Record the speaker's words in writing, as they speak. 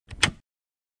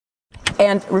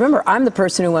And remember, I'm the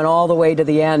person who went all the way to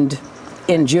the end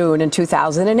in June in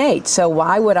 2008. So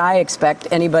why would I expect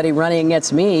anybody running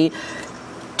against me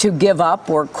to give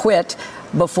up or quit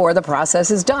before the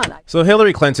process is done? So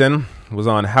Hillary Clinton was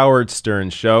on Howard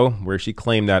Stern's show where she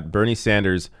claimed that Bernie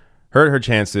Sanders hurt her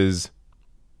chances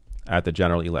at the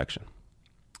general election.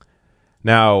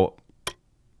 Now,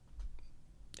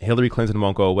 Hillary Clinton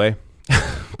won't go away,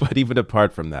 but even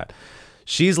apart from that,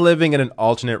 she's living in an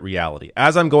alternate reality.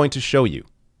 As I'm going to show you,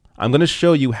 I'm going to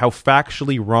show you how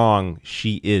factually wrong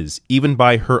she is, even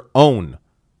by her own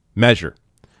measure.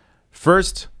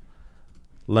 First,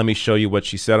 let me show you what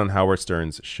she said on Howard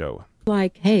Stern's show.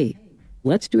 Like, hey,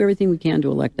 let's do everything we can to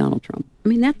elect Donald Trump. I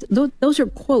mean, those are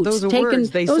quotes. Those are taken,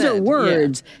 words they those said. are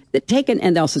words that taken,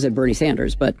 and they also said Bernie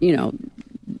Sanders, but, you know,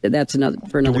 that's another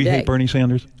for another day. Do we hate Bernie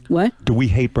Sanders? What? Do we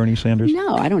hate Bernie Sanders?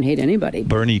 No, I don't hate anybody.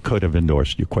 Bernie could have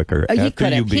endorsed you quicker. He after could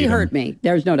you have. beat He him. hurt me.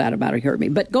 There's no doubt about it. He hurt me.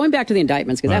 But going back to the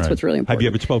indictments, because that's what's really important. Have you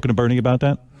ever spoken to Bernie about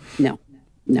that? No.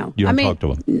 You don't talk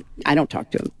to him? I don't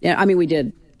talk to him. Yeah, I mean, we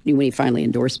did when he finally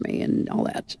endorsed me and all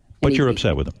that. But you're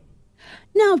upset with him?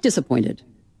 No, disappointed.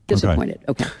 Disappointed.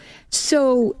 Okay.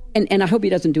 So, and I hope he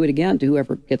doesn't do it again to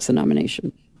whoever gets the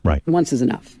nomination. Right. Once is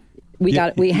enough. We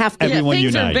have to. Everyone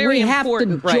things unite. are very We have to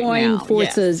important right join now.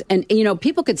 forces, and you know,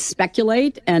 people could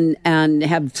speculate and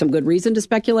have some good reason to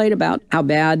speculate about how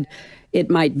bad it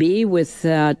might be with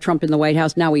Trump in the White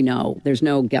House. Now we know there's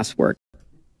no guesswork.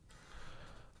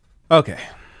 Okay.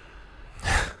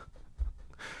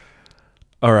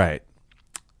 All right.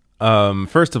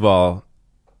 First of all,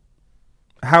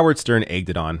 Howard Stern egged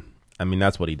it on. I mean,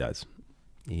 that's what he does.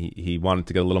 He wanted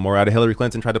to get a little more out of Hillary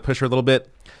Clinton, tried to push her a little bit.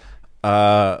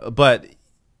 But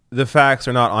the facts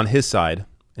are not on his side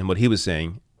in what he was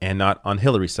saying, and not on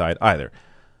Hillary's side either.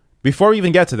 Before we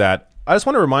even get to that, I just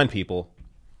want to remind people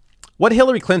what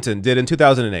Hillary Clinton did in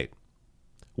 2008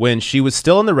 when she was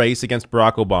still in the race against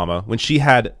Barack Obama, when she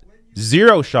had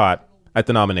zero shot at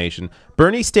the nomination.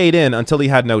 Bernie stayed in until he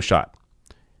had no shot.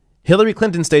 Hillary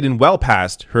Clinton stayed in well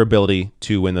past her ability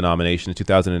to win the nomination in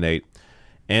 2008.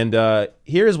 And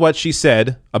here's what she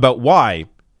said about why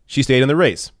she stayed in the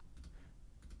race.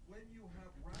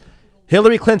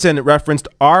 Hillary Clinton referenced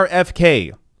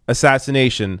RFK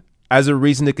assassination as a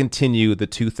reason to continue the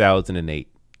 2008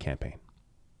 campaign.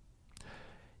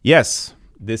 Yes,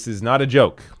 this is not a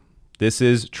joke. This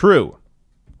is true.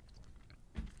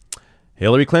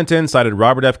 Hillary Clinton cited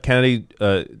Robert F. Kennedy,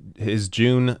 his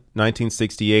June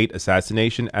 1968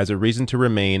 assassination, as a reason to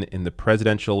remain in the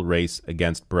presidential race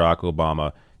against Barack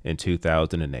Obama in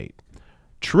 2008.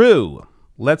 True.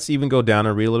 Let's even go down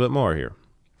and read a little bit more here.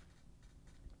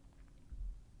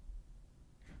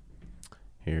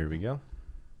 Here we go.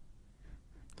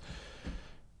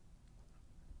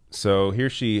 So here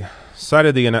she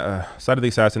cited the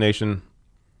assassination.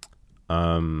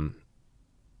 I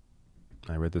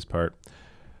read this part.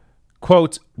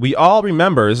 Quote, "We all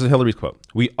remember," this is Hillary's quote,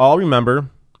 "we all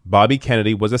remember Bobby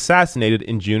Kennedy was assassinated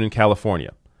in June in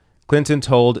California," Clinton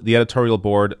told the editorial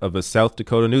board of a South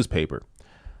Dakota newspaper.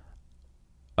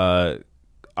 "I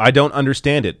don't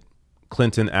understand it,"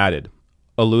 Clinton added,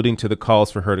 alluding to the calls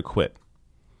for her to quit.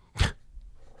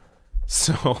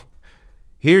 So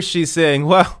here she's saying,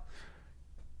 well,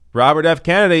 Robert F.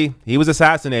 Kennedy, he was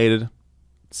assassinated.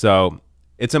 So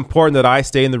it's important that I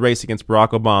stay in the race against Barack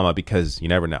Obama because you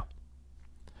never know.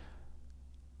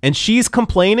 And she's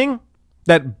complaining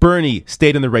that Bernie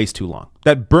stayed in the race too long,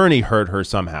 that Bernie hurt her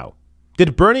somehow.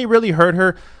 Did Bernie really hurt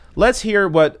her? Let's hear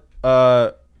what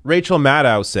Rachel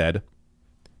Maddow said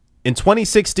in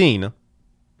 2016,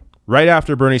 right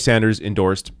after Bernie Sanders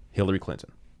endorsed Hillary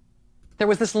Clinton. There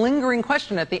was this lingering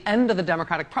question at the end of the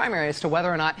Democratic primary as to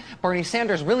whether or not Bernie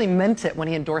Sanders really meant it when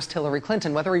he endorsed Hillary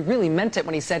Clinton, whether he really meant it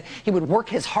when he said he would work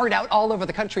his heart out all over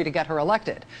the country to get her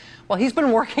elected. Well, he's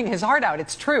been working his heart out.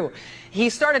 It's true.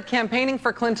 He started campaigning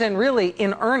for Clinton really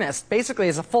in earnest, basically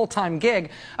as a full-time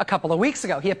gig a couple of weeks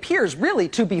ago. He appears really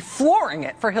to be flooring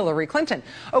it for Hillary Clinton.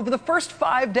 Over the first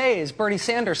 5 days Bernie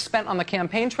Sanders spent on the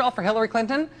campaign trail for Hillary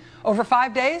Clinton, over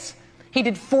 5 days, he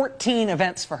did 14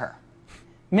 events for her.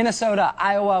 Minnesota,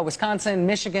 Iowa, Wisconsin,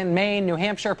 Michigan, Maine, New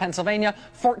Hampshire, Pennsylvania,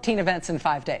 14 events in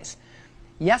 5 days.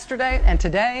 Yesterday and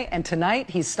today and tonight,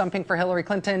 he's stumping for Hillary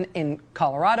Clinton in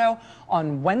Colorado.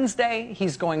 On Wednesday,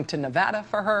 he's going to Nevada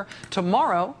for her.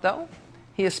 Tomorrow, though,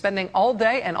 he is spending all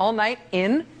day and all night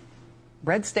in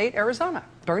Red State, Arizona.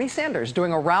 Bernie Sanders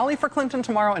doing a rally for Clinton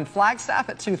tomorrow in Flagstaff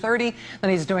at 2:30. Then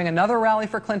he's doing another rally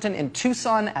for Clinton in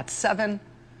Tucson at 7.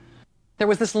 There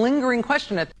was this lingering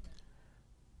question at...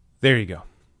 There you go.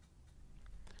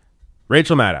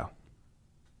 Rachel Maddow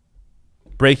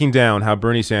breaking down how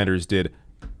Bernie Sanders did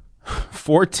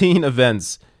 14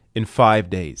 events in 5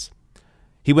 days.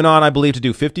 He went on, I believe, to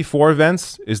do 54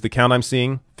 events, is the count I'm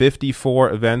seeing.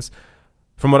 54 events.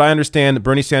 From what I understand,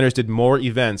 Bernie Sanders did more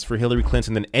events for Hillary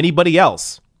Clinton than anybody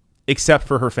else, except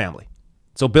for her family.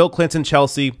 So Bill Clinton,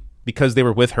 Chelsea, because they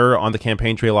were with her on the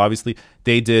campaign trail, obviously,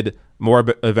 they did more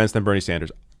events than Bernie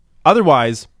Sanders.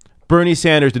 Otherwise, Bernie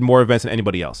Sanders did more events than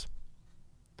anybody else.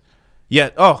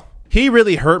 Yet, he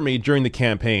really hurt me during the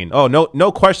campaign. Oh,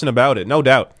 no question about it, no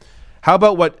doubt. How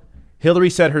about what Hillary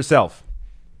said herself?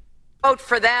 Vote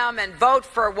for them and vote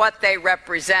for what they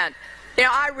represent. You know,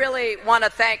 I really want to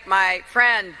thank my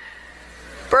friend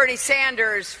Bernie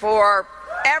Sanders for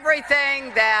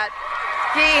everything that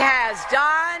he has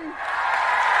done.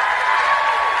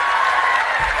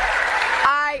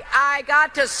 I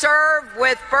got to serve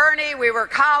with Bernie. We were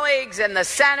colleagues in the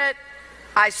Senate.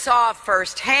 I saw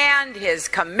firsthand his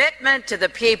commitment to the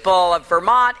people of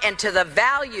Vermont and to the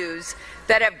values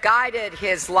that have guided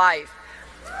his life.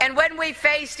 And when we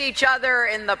faced each other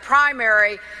in the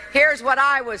primary, here's what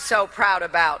I was so proud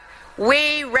about.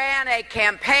 We ran a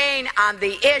campaign on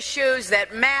the issues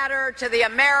that matter to the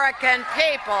American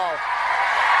people.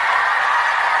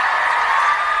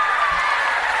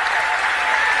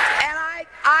 And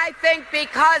I think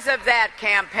because of that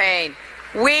campaign,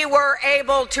 we were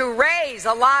able to raise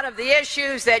a lot of the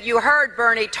issues that you heard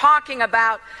Bernie talking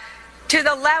about to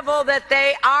the level that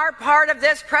they are part of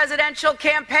this presidential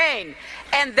campaign.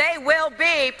 And they will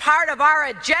be part of our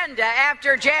agenda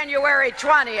after January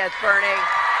 20th, Bernie.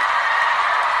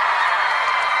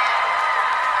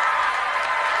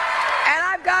 And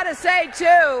I've got to say,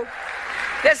 too,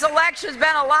 this election's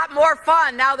been a lot more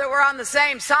fun now that we're on the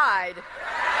same side.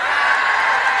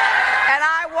 And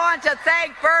I want to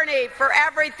thank Bernie for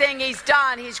everything he's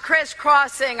done. He's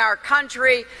crisscrossing our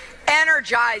country,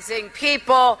 energizing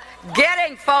people,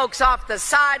 getting folks off the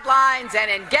sidelines and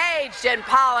engaged in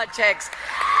politics.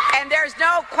 And there's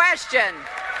no question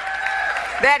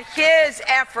that his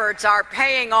efforts are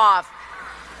paying off.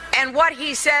 And what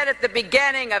he said at the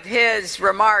beginning of his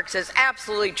remarks is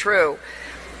absolutely true.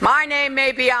 My name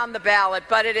may be on the ballot,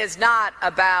 but it is not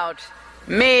about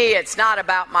me. It's not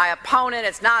about my opponent.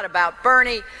 It's not about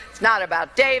Bernie. It's not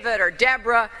about David or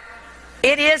Deborah.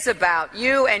 It is about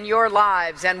you and your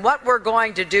lives and what we're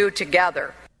going to do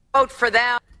together. Vote for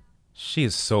them. She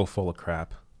is so full of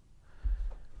crap.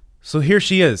 So here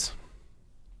she is.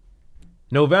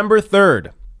 November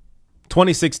 3rd,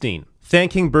 2016,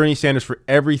 thanking Bernie Sanders for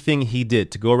everything he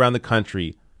did to go around the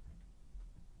country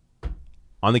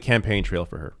on the campaign trail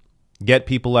for her, get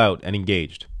people out and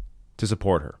engaged to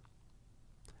support her.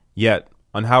 Yet,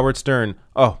 on Howard Stern,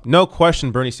 no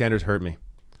question Bernie Sanders hurt me.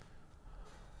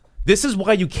 This is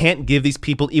why you can't give these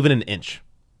people even an inch,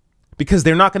 because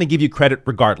they're not going to give you credit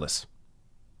regardless.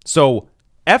 So,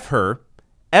 F her,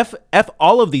 F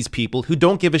all of these people who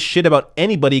don't give a shit about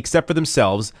anybody except for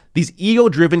themselves, these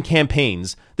ego-driven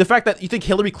campaigns. The fact that you think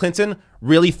Hillary Clinton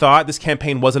really thought this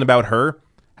campaign wasn't about her,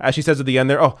 as she says at the end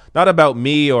there, not about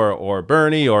me or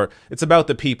Bernie, or it's about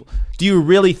the people. Do you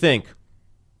really think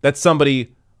that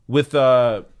somebody with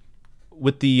the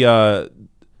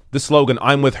slogan,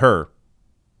 I'm with her,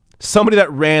 somebody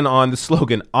that ran on the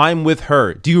slogan, I'm with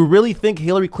her, do you really think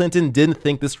Hillary Clinton didn't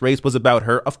think this race was about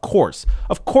her? Of course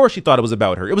she thought it was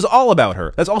about her. It was all about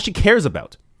her. That's all she cares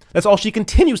about. That's all she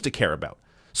continues to care about.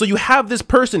 So you have this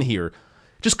person here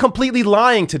just completely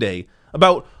lying today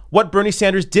about what Bernie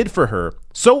Sanders did for her.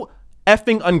 So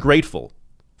effing ungrateful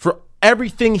for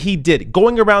everything he did,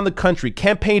 going around the country,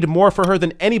 campaigned more for her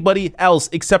than anybody else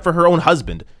except for her own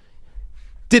husband.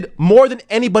 Did more than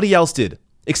anybody else did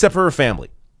except for her family.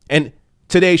 And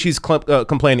today she's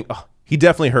complaining, he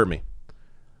definitely hurt me.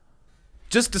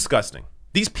 Just disgusting.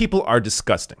 These people are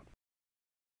disgusting.